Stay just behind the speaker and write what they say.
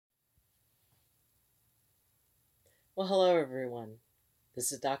Well, hello everyone.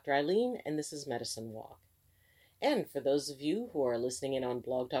 This is Dr. Eileen, and this is Medicine Walk. And for those of you who are listening in on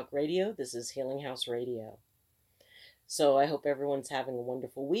Blog Talk Radio, this is Healing House Radio. So I hope everyone's having a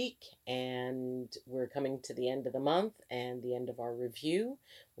wonderful week, and we're coming to the end of the month and the end of our review.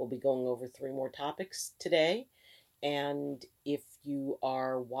 We'll be going over 3 more topics today. And if you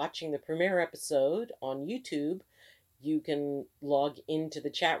are watching the premiere episode on YouTube, you can log into the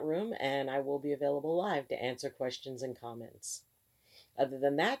chat room and I will be available live to answer questions and comments. Other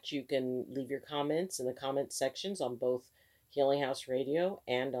than that, you can leave your comments in the comment sections on both Healing House Radio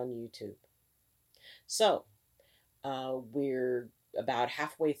and on YouTube. So, we're about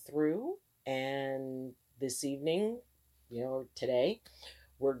halfway through, and this evening, today,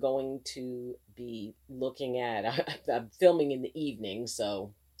 we're going to be looking at, I'm filming in the evening,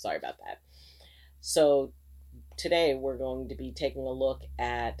 so sorry about that. So, today we're going to be taking a look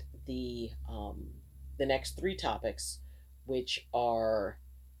at the next 3 topics, which are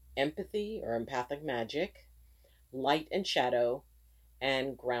empathy or empathic magic, light and shadow,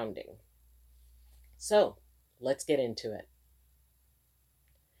 and grounding. So let's get into it.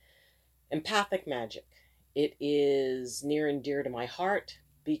 Empathic magic. It is near and dear to my heart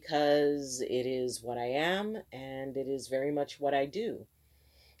because it is what I am and it is very much what I do.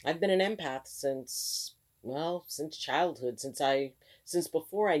 I've been an empath since childhood, since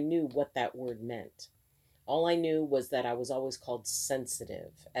before I knew what that word meant. All I knew was that I was always called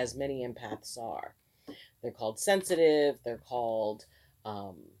sensitive, as many empaths are. They're called sensitive, they're called,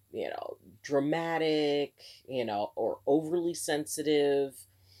 dramatic, or overly sensitive.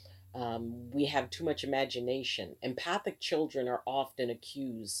 We have too much imagination. Empathic children are often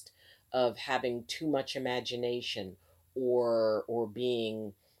accused of having too much imagination or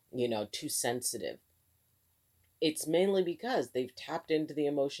being, too sensitive. It's mainly because they've tapped into the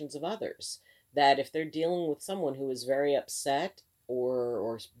emotions of others. That if they're dealing with someone who is very upset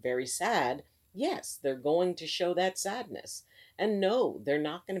or very sad, yes, they're going to show that sadness. And no, they're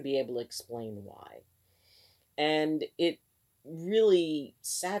not going to be able to explain why. And it really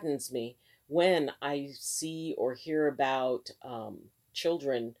saddens me when I see or hear about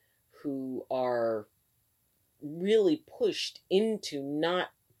children who are really pushed into not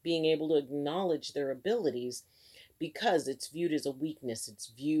being able to acknowledge their abilities because it's viewed as a weakness.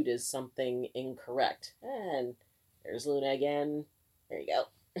 It's viewed as something incorrect. And there's Luna again. There you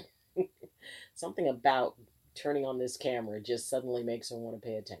go. Something about turning on this camera just suddenly makes her want to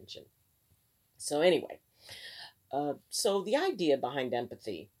pay attention. So anyway, so the idea behind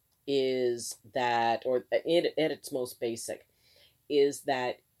empathy is that, or at its most basic, is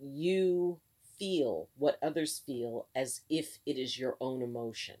that you feel what others feel as if it is your own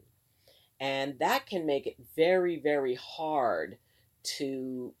emotion. And that can make it very, very hard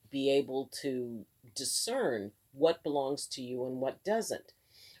to be able to discern what belongs to you and what doesn't.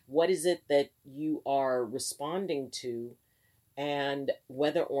 What is it that you are responding to, and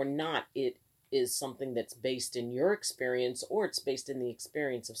whether or not it is something that's based in your experience or it's based in the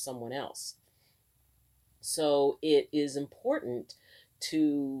experience of someone else. So it is important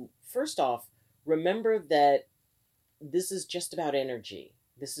to, first off, remember that this is just about energy.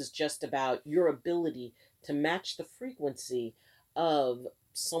 This is just about your ability to match the frequency of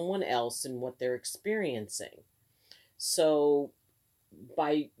someone else and what they're experiencing. So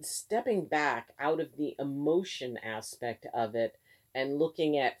by stepping back out of the emotion aspect of it and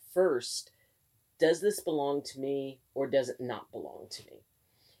looking at first, does this belong to me or does it not belong to me?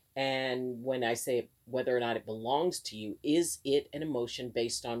 And when I say whether or not it belongs to you, is it an emotion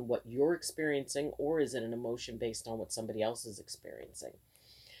based on what you're experiencing, or is it an emotion based on what somebody else is experiencing?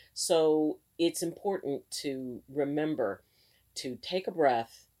 So it's important to remember to take a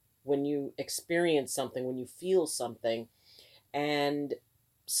breath when you experience something, when you feel something, and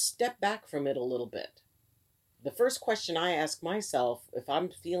step back from it a little bit. The first question I ask myself if I'm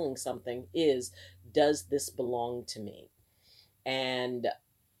feeling something is, does this belong to me? And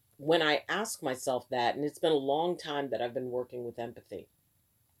when I ask myself that, and it's been a long time that I've been working with empathy,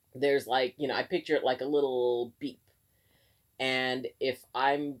 there's I picture it like a little beep. And if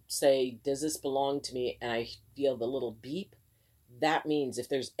I'm say, does this belong to me? And I feel the little beep, that means if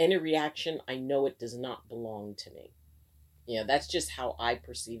there's any reaction, I know it does not belong to me. That's just how I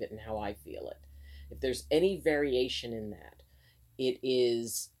perceive it and how I feel it. If there's any variation in that, it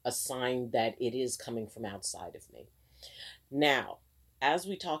is a sign that it is coming from outside of me. Now, as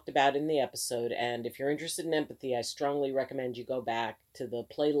we talked about in the episode, and if you're interested in empathy, I strongly recommend you go back to the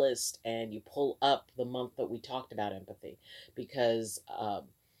playlist and you pull up the month that we talked about empathy, because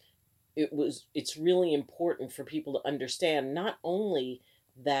it's really important for people to understand not only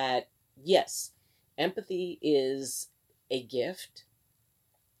that, yes, Empathy is a gift,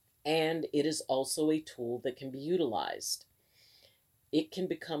 and it is also a tool that can be utilized. It can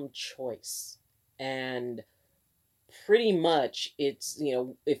become choice. And pretty much it's,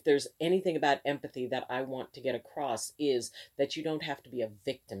 if there's anything about empathy that I want to get across, is that you don't have to be a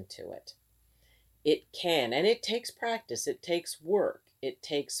victim to it. It can, and it takes practice, it takes work, it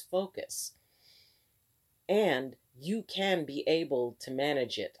takes focus. And you can be able to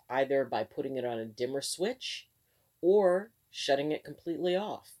manage it either by putting it on a dimmer switch or shutting it completely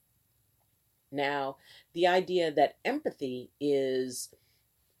off. Now, the idea that empathy is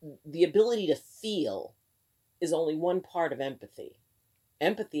the ability to feel is only one part of empathy.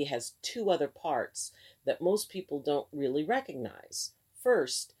 Empathy has two other parts that most people don't really recognize.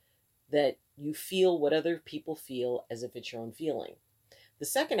 First, that you feel what other people feel as if it's your own feeling. The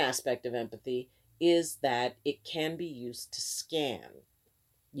second aspect of empathy is that it can be used to scan.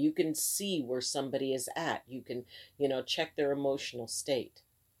 You can see where somebody is at. You can, check their emotional state.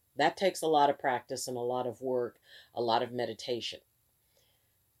 That takes a lot of practice and a lot of work, a lot of meditation.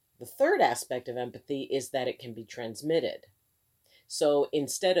 The third aspect of empathy is that it can be transmitted. So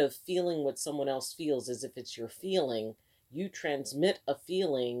instead of feeling what someone else feels as if it's your feeling, you transmit a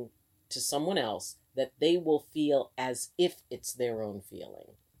feeling to someone else that they will feel as if it's their own feeling.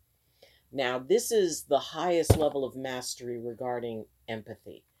 Now, this is the highest level of mastery regarding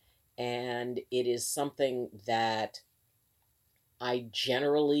empathy, and it is something that I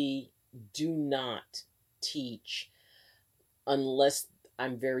generally do not teach unless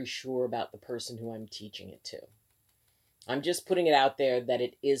I'm very sure about the person who I'm teaching it to. I'm just putting it out there that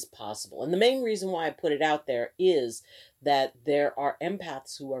it is possible. And the main reason why I put it out there is that there are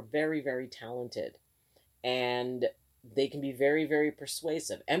empaths who are very, very talented, and they can be very, very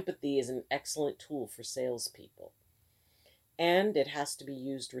persuasive. Empathy is an excellent tool for salespeople, and it has to be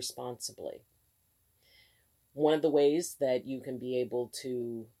used responsibly. One of the ways that you can be able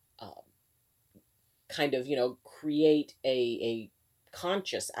to create a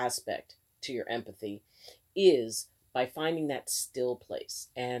conscious aspect to your empathy is by finding that still place.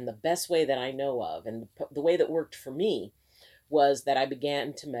 And the best way that I know of, and the way that worked for me, was that I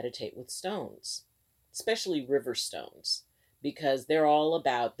began to meditate with stones, especially river stones, because their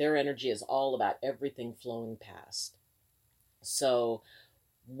energy is all about everything flowing past. So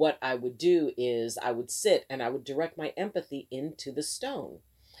what I would do is I would sit and I would direct my empathy into the stone.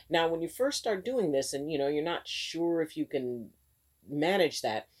 Now, when you first start doing this and you're not sure if you can manage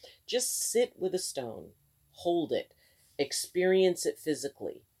that, just sit with a stone, hold it, experience it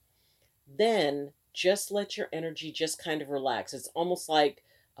physically. Then just let your energy just kind of relax. It's almost like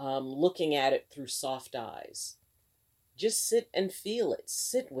looking at it through soft eyes. Just sit and feel it,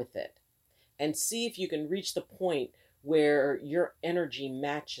 sit with it, and see if you can reach the point where your energy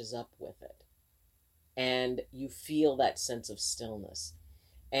matches up with it and you feel that sense of stillness.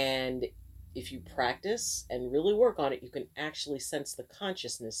 And if you practice and really work on it, you can actually sense the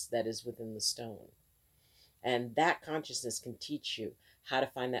consciousness that is within the stone. And that consciousness can teach you how to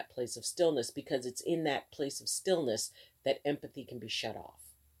find that place of stillness, because it's in that place of stillness that empathy can be shut off,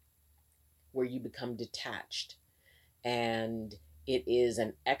 where you become detached. And it is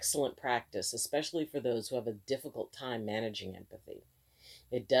an excellent practice, especially for those who have a difficult time managing empathy.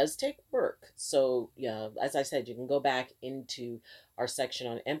 It does take work. So, as I said, you can go back into our section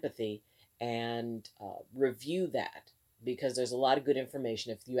on empathy and review that, because there's a lot of good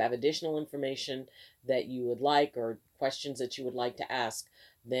information. If you have additional information that you would like or questions that you would like to ask,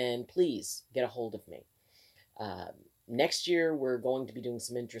 then please get a hold of me. Next year, we're going to be doing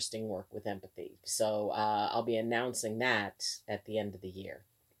some interesting work with empathy. So I'll be announcing that at the end of the year.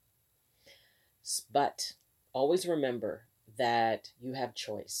 But always remember that you have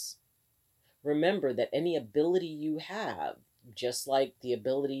choice. Remember that any ability you have, just like the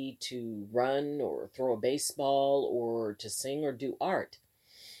ability to run or throw a baseball or to sing or do art,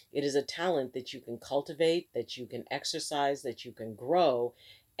 it is a talent that you can cultivate, that you can exercise, that you can grow,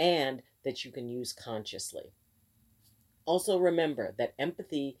 and that you can use consciously. Also remember that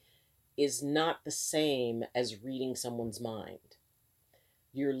empathy is not the same as reading someone's mind.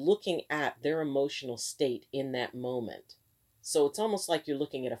 You're looking at their emotional state in that moment. So it's almost like you're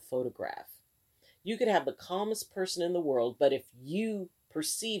looking at a photograph. You could have the calmest person in the world, but if you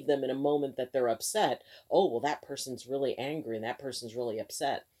perceive them in a moment that they're upset, oh, well, that person's really angry and that person's really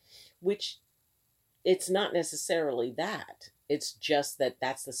upset, which it's not necessarily that. It's just that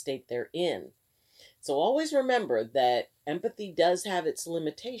that's the state they're in. So always remember that empathy does have its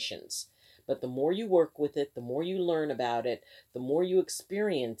limitations, but the more you work with it, the more you learn about it, the more you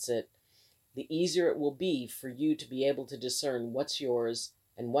experience it, the easier it will be for you to be able to discern what's yours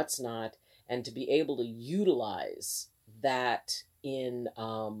and what's not, and to be able to utilize that in,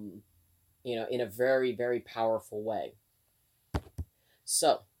 in a very, very powerful way.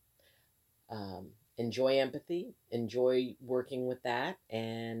 So, enjoy empathy, enjoy working with that,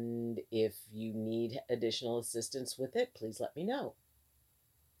 and if you need additional assistance with it, please let me know.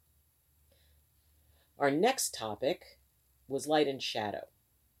 Our next topic was light and shadow.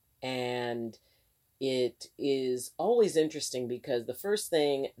 And it is always interesting because the first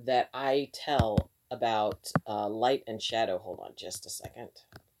thing that I tell about light and shadow, hold on just a second.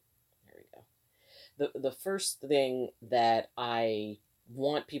 There we go. The first thing that I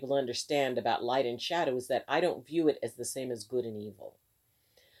want people to understand about light and shadow is that I don't view it as the same as good and evil.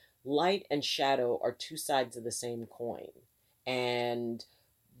 Light and shadow are two sides of the same coin, and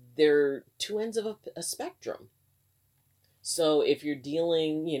they're two ends of a spectrum. So if you're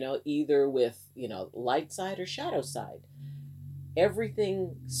dealing, either with, light side or shadow side,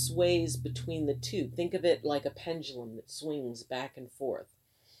 everything sways between the two. Think of it like a pendulum that swings back and forth.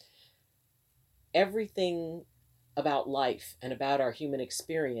 Everything about life and about our human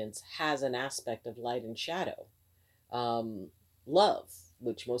experience has an aspect of light and shadow. Love,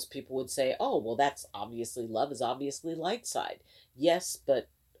 which most people would say, oh, well, that's obviously, love is obviously light side. Yes, but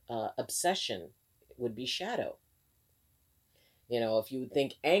obsession would be shadow. If you would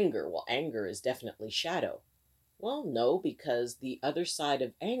think anger, well, anger is definitely shadow. Well, no, because the other side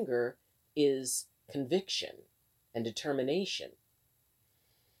of anger is conviction and determination.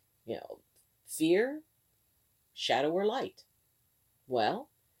 Fear, shadow or light? Well,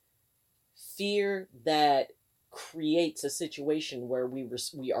 fear that creates a situation where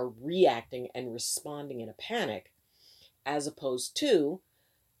we are reacting and responding in a panic, as opposed to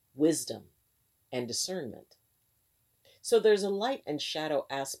wisdom and discernment. So there's a light and shadow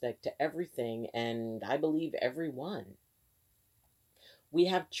aspect to everything, and I believe everyone. We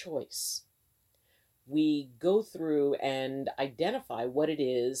have choice. We go through and identify what it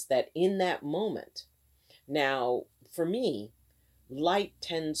is that in that moment. Now, for me, light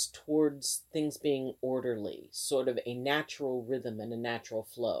tends towards things being orderly, sort of a natural rhythm and a natural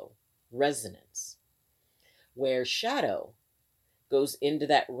flow, resonance, where shadow goes into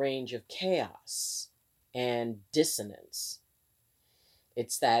that range of chaos and dissonance.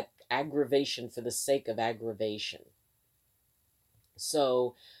 It's that aggravation for the sake of aggravation.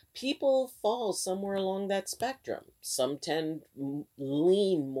 So people fall somewhere along that spectrum. Some tend to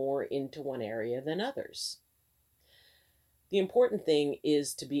lean more into one area than others. The important thing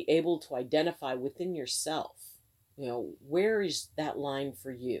is to be able to identify within yourself, where is that line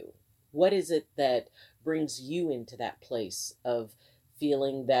for you? What is it that brings you into that place of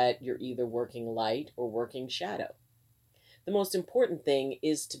feeling that you're either working light or working shadow? The most important thing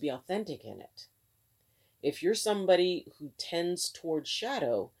is to be authentic in it. If you're somebody who tends towards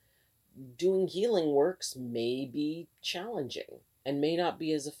shadow, doing healing works may be challenging and may not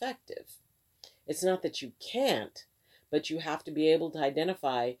be as effective. It's not that you can't, but you have to be able to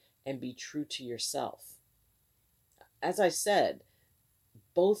identify and be true to yourself. As I said,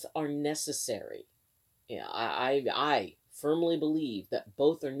 both are necessary. I firmly believe that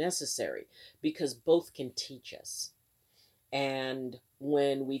both are necessary because both can teach us. And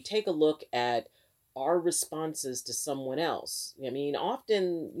when we take a look at our responses to someone else,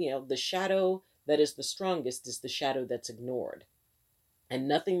 often, the shadow that is the strongest is the shadow that's ignored. And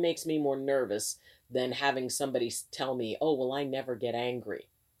nothing makes me more nervous than having somebody tell me, oh, well, I never get angry.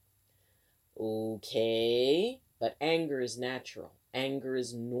 Okay, but anger is natural. Anger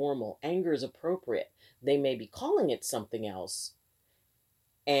is normal. Anger is appropriate. They may be calling it something else.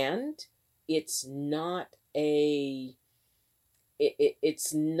 And it's not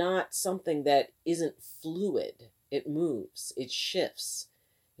it's not something that isn't fluid. It moves. It shifts.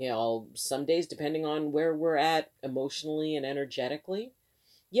 Some days, depending on where we're at emotionally and energetically,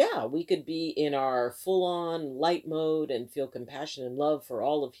 yeah, we could be in our full-on light mode and feel compassion and love for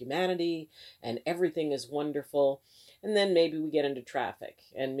all of humanity, and everything is wonderful. And then maybe we get into traffic,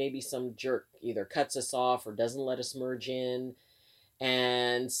 and maybe some jerk either cuts us off or doesn't let us merge in.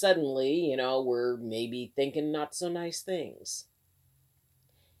 And suddenly, we're maybe thinking not so nice things.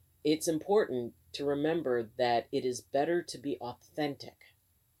 It's important to remember that it is better to be authentic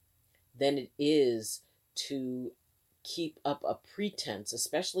than it is to keep up a pretense,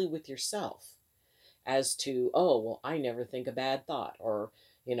 especially with yourself, as to, oh, well, I never think a bad thought, or,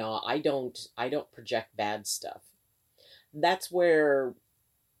 I don't project bad stuff. That's where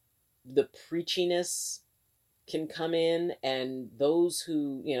the preachiness can come in, and those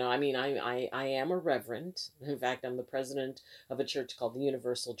who, I am a reverend. In fact, I'm the president of a church called the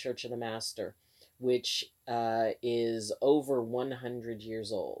Universal Church of the Master, which is over 100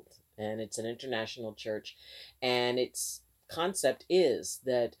 years old. and it's an international church, and its concept is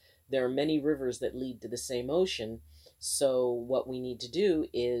that there are many rivers that lead to the same ocean. So what we need to do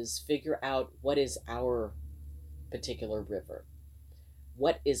is figure out what is our particular river,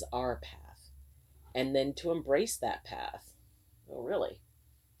 what is our path, and then to embrace that path. Oh, really?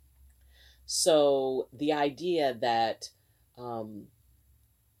 So the idea that, um,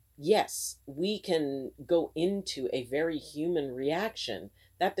 yes, we can go into a very human reaction,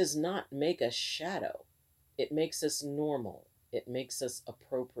 that does not make us shadow. It makes us normal. It makes us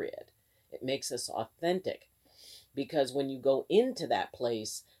appropriate. It makes us authentic. Because when you go into that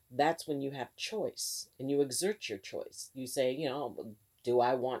place, that's when you have choice and you exert your choice. You say, do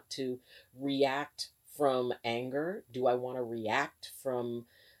I want to react from anger? Do I want to react from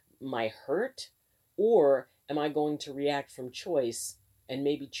my hurt? Or am I going to react from choice and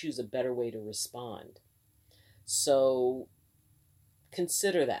maybe choose a better way to respond? So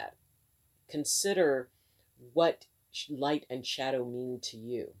consider that. Consider what light and shadow mean to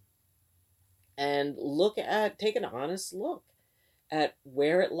you. And take an honest look at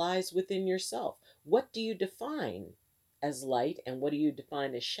where it lies within yourself. What do you define as light and what do you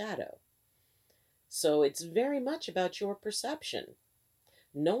define as shadow? So it's very much about your perception.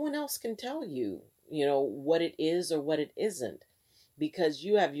 No one else can tell you, what it is or what it isn't, because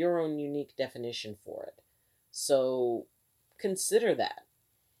you have your own unique definition for it. So consider that.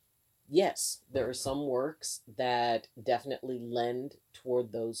 Yes, there are some works that definitely lend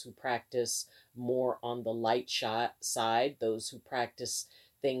toward those who practice more on the light side, those who practice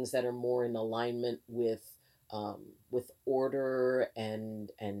things that are more in alignment with order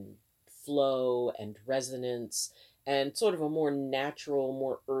and flow and resonance, and sort of a more natural,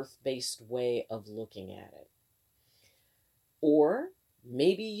 more earth-based way of looking at it. Or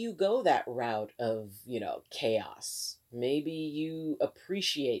maybe you go that route of, chaos. Maybe you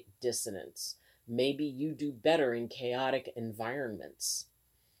appreciate dissonance. Maybe you do better in chaotic environments.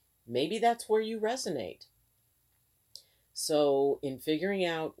 Maybe that's where you resonate. So in figuring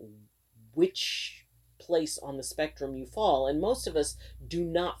out which place on the spectrum you fall, and most of us do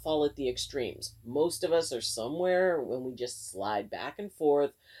not fall at the extremes. Most of us are somewhere when we just slide back and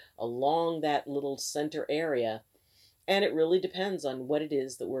forth along that little center area. And it really depends on what it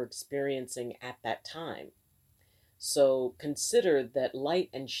is that we're experiencing at that time. So consider that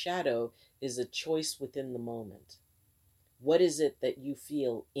light and shadow is a choice within the moment. What is it that you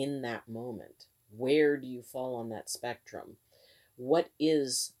feel in that moment? Where do you fall on that spectrum? What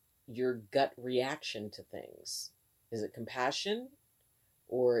is your gut reaction to things? Is it compassion?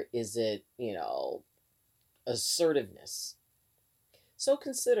 Or is it, assertiveness? So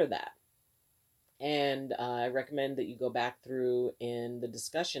consider that. And I recommend that you go back through in the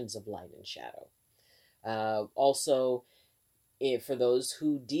discussions of light and shadow. Also, for those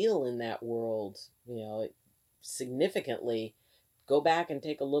who deal in that world, significantly, go back and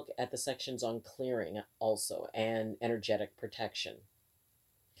take a look at the sections on clearing also and energetic protection.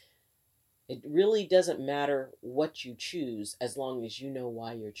 It really doesn't matter what you choose as long as you know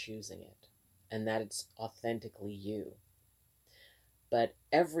why you're choosing it and that it's authentically you. But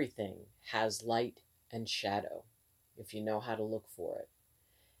everything has light and shadow if you know how to look for it.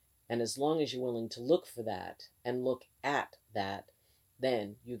 And as long as you're willing to look for that and look at that,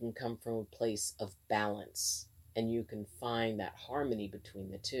 then you can come from a place of balance and you can find that harmony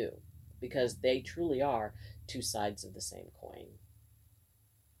between the two, because they truly are two sides of the same coin.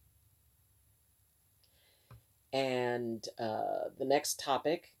 And the next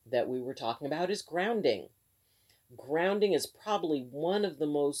topic that we were talking about is grounding. Grounding is probably one of the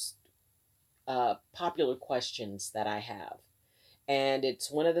most popular questions that I have. And it's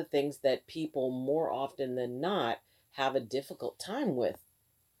one of the things that people more often than not have a difficult time with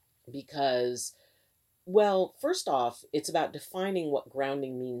because, well, first off, it's about defining what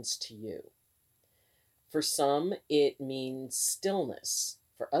grounding means to you. For some, it means stillness.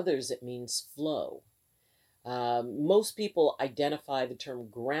 For others, it means flow. Most people identify the term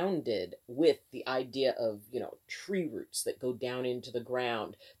grounded with the idea of, tree roots that go down into the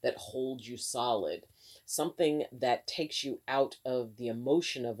ground that hold you solid. Something that takes you out of the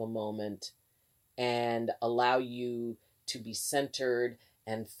emotion of a moment and allow you to be centered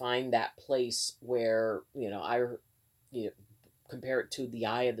and find that place where, compare it to the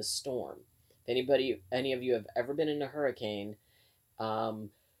eye of the storm. If any of you have ever been in a hurricane,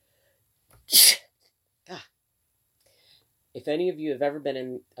 if any of you have ever been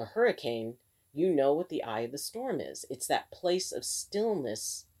in a hurricane, you know what the eye of the storm is. It's that place of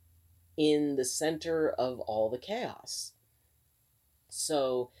stillness in the center of all the chaos.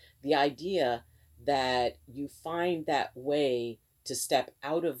 So the idea that you find that way to step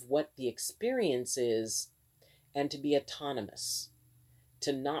out of what the experience is and to be autonomous,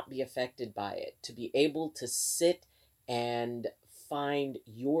 to not be affected by it, to be able to sit and find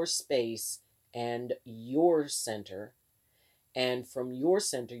your space and your center. And from your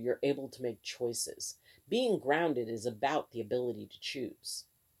center, you're able to make choices. Being grounded is about the ability to choose.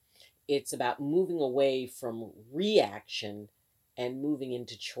 It's about moving away from reaction and moving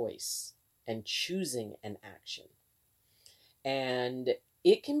into choice and choosing an action. And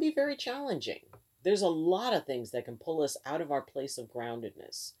it can be very challenging. There's a lot of things that can pull us out of our place of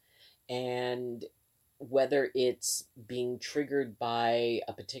groundedness. And whether it's being triggered by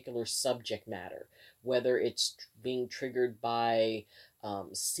a particular subject matter, whether it's being triggered by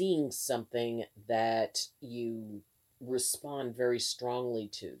seeing something that you respond very strongly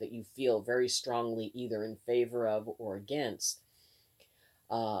to, that you feel very strongly either in favor of or against.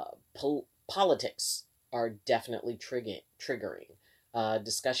 Politics are definitely triggering.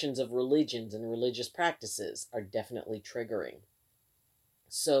 Discussions of religions and religious practices are definitely triggering.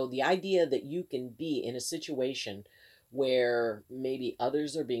 So the idea that you can be in a situation where maybe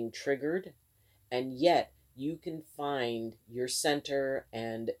others are being triggered, and yet you can find your center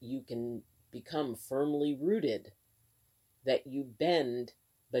and you can become firmly rooted, that you bend,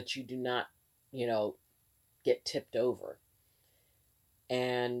 but you do not, get tipped over.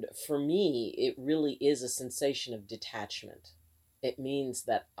 And for me, it really is a sensation of detachment. It means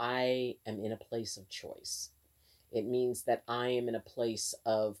that I am in a place of choice. It means that I am in a place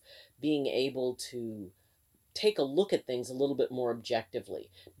of being able to take a look at things a little bit more objectively.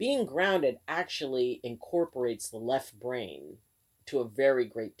 Being grounded actually incorporates the left brain to a very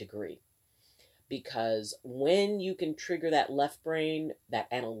great degree. Because when you can trigger that left brain, that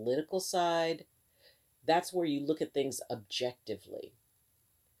analytical side, that's where you look at things objectively.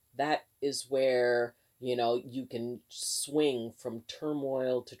 That is where, you can swing from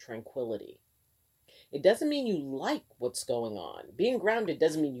turmoil to tranquility. It doesn't mean you like what's going on. Being grounded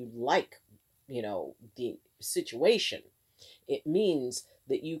doesn't mean you like, the situation. It means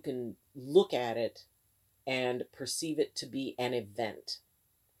that you can look at it and perceive it to be an event.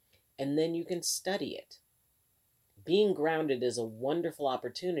 And then you can study it. Being grounded is a wonderful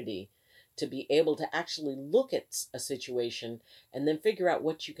opportunity to be able to actually look at a situation and then figure out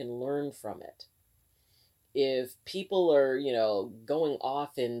what you can learn from it. If people are, going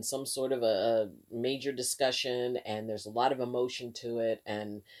off in some sort of a major discussion and there's a lot of emotion to it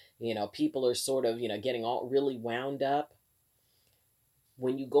and, people are sort of, getting all really wound up,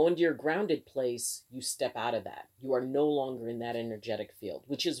 when you go into your grounded place, you step out of that. You are no longer in that energetic field,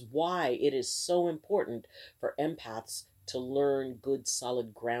 which is why it is so important for empaths to learn good,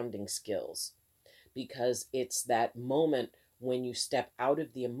 solid grounding skills, because it's that moment when you step out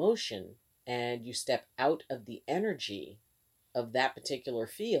of the emotion and you step out of the energy of that particular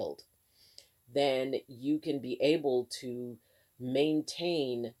field, then you can be able to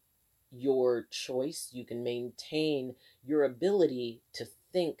maintain your choice. You can maintain your ability to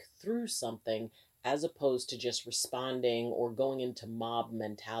think through something as opposed to just responding or going into mob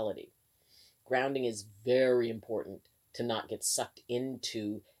mentality. Grounding is very important to not get sucked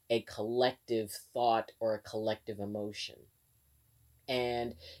into a collective thought or a collective emotion.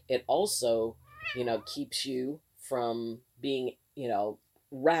 And it also, keeps you from being,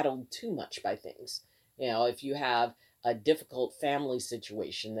 rattled too much by things. If you have a difficult family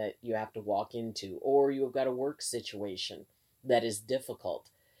situation that you have to walk into, or you've got a work situation that is difficult,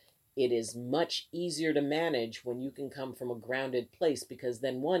 it is much easier to manage when you can come from a grounded place, because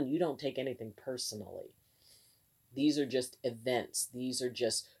then, one, you don't take anything personally. These are just events. These are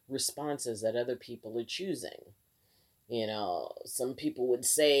just responses that other people are choosing. Some people would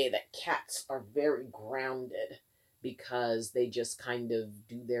say that cats are very grounded because they just kind of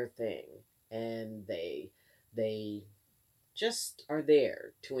do their thing and they just are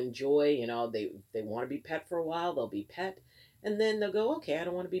there to enjoy. They want to be pet for a while, they'll be pet, and then they'll go, okay, I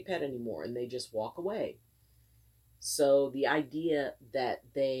don't want to be pet anymore, and they just walk away. So the idea that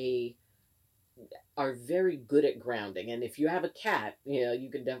they are very good at grounding, and if you have a cat, you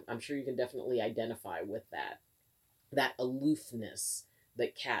can I'm sure you can definitely identify with that aloofness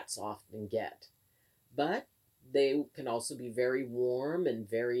that cats often get. But they can also be very warm and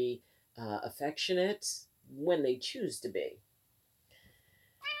very affectionate when they choose to be.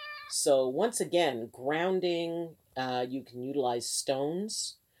 So once again, grounding, you can utilize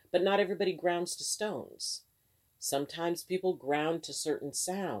stones, but not everybody grounds to stones. Sometimes people ground to certain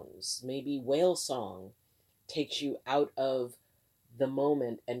sounds. Maybe whale song takes you out of the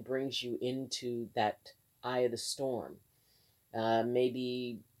moment and brings you into that eye of the storm.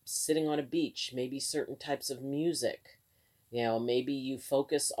 Maybe sitting on a beach, maybe certain types of music, Maybe you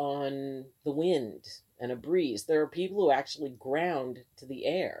focus on the wind and a breeze. There are people who actually ground to the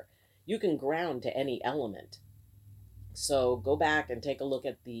air. You can ground to any element. So go back and take a look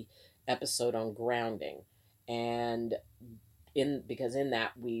at the episode on grounding. And because in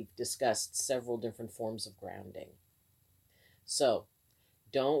that we've discussed several different forms of grounding. So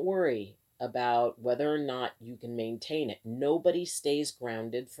don't worry about whether or not you can maintain it. Nobody stays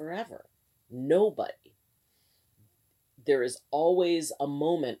grounded forever. Nobody. There is always a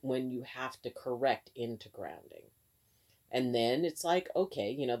moment when you have to correct into grounding. And then it's like,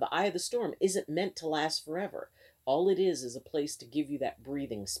 okay, the eye of the storm isn't meant to last forever. All it is a place to give you that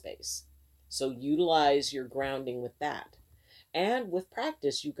breathing space. So utilize your grounding with that. And with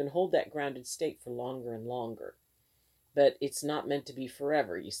practice, you can hold that grounded state for longer and longer. But it's not meant to be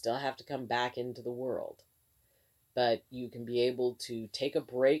forever. You still have to come back into the world. But you can be able to take a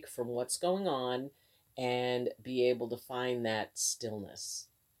break from what's going on and be able to find that stillness.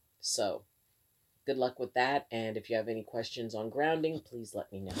 So, good luck with that. And if you have any questions on grounding, please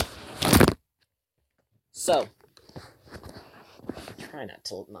let me know. So, try not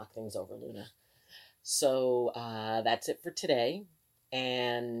to knock things over, Luna. So, that's it for today.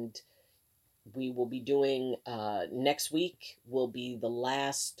 And we will be doing, next week will be the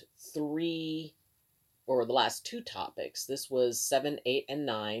last two topics. This was 7, 8, and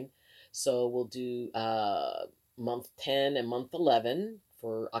 9. So we'll do month 10 and month 11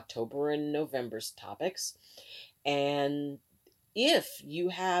 for October and November's topics. And if you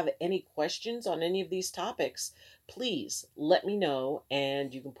have any questions on any of these topics, please let me know,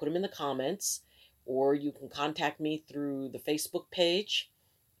 and you can put them in the comments, or you can contact me through the Facebook page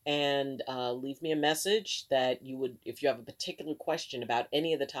and leave me a message that if you have a particular question about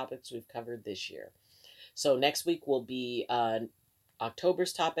any of the topics we've covered this year. So next week will be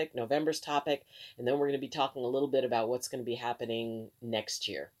October's topic, November's topic, and then we're going to be talking a little bit about what's going to be happening next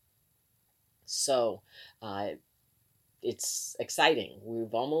year. So it's exciting.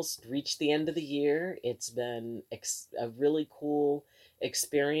 We've almost reached the end of the year. It's been a really cool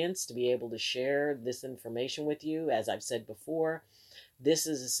experience to be able to share this information with you. As I've said before, this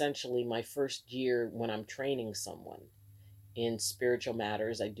is essentially my first year when I'm training someone in spiritual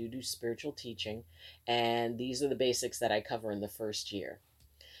matters. I do spiritual teaching, and these are the basics that I cover in the first year.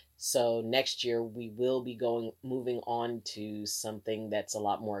 So next year we will be moving on to something that's a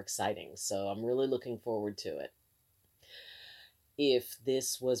lot more exciting. So I'm really looking forward to it. If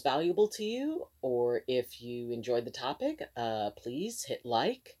this was valuable to you, or if you enjoyed the topic, please hit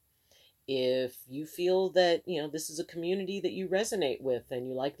like. If you feel that, this is a community that you resonate with and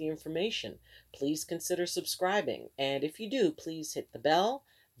you like the information, please consider subscribing. And if you do, please hit the bell.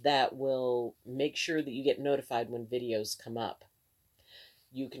 That will make sure that you get notified when videos come up.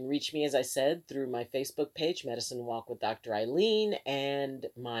 You can reach me, as I said, through my Facebook page, Medicine Walk with Dr. Eileen, and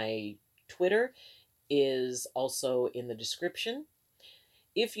my Twitter is also in the description.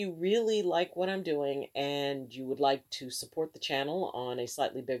 If you really like what I'm doing and you would like to support the channel on a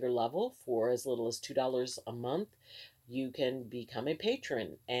slightly bigger level for as little as $2 a month, you can become a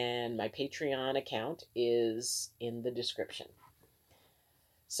patron, and my Patreon account is in the description.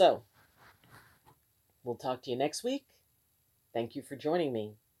 So, we'll talk to you next week. Thank you for joining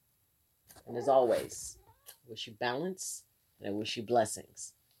me. And as always, I wish you balance and I wish you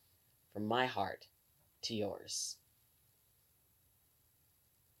blessings from my heart to yours.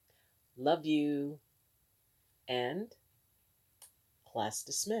 Love you, and class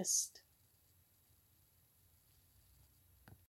dismissed.